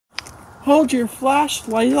Hold your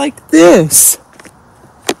flashlight like this.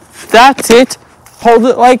 That's it. Hold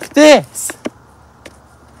it like this.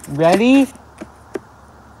 Ready?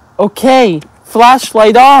 Okay,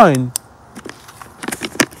 flashlight on.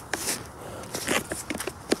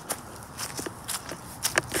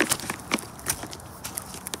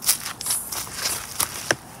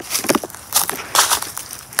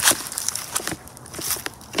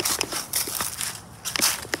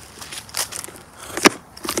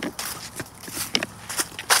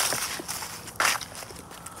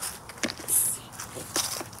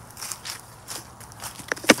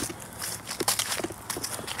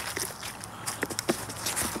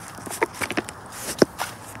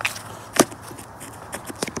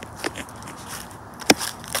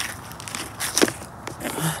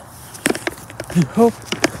 Oh,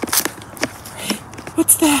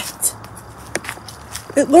 what's that?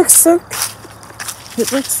 It looks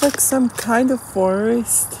like some kind of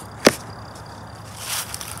forest.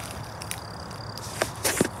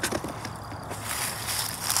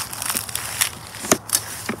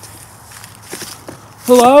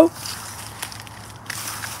 Hello?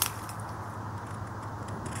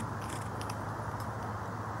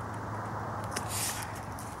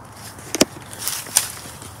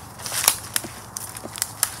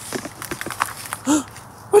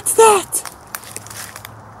 What's that?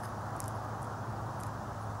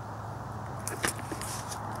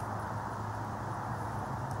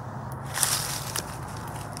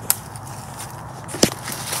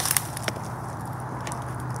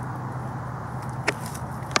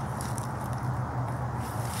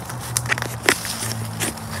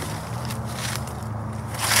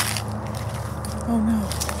 Oh no.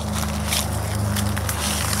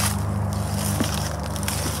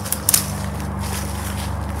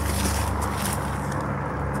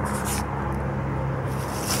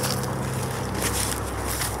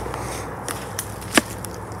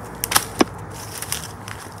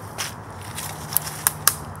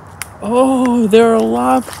 Oh, there are a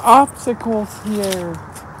lot of obstacles here.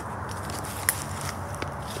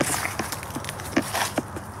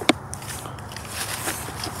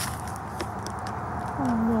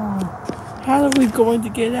 Oh no. How are we going to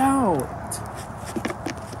get out?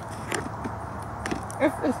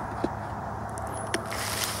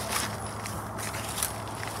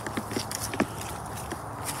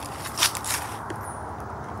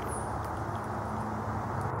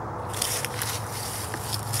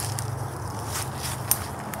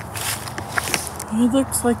 It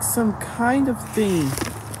looks like some kind of thing.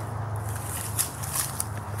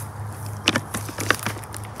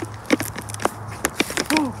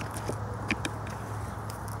 Oh.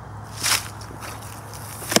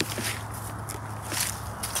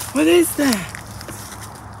 What is that?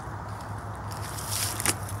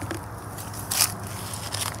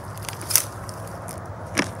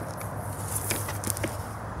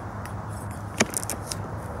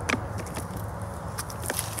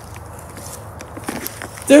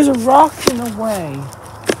 There's a rock in the way.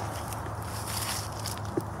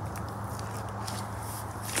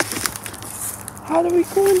 How are we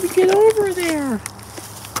going to get over there?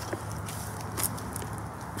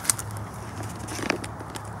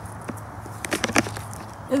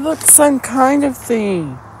 It looks some kind of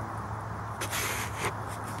thing.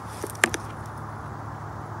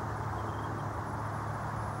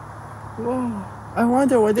 Whoa, I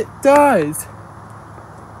wonder what it does.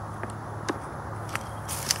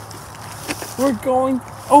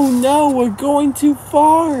 Oh no, we're going too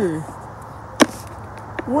far.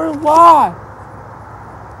 We're lost.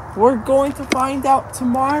 We're going to find out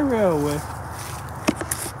tomorrow.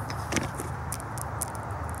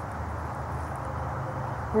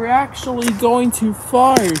 We're actually going too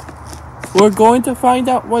far. We're going to find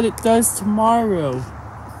out what it does tomorrow.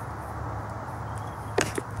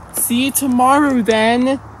 See you tomorrow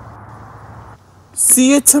then.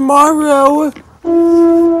 See you tomorrow.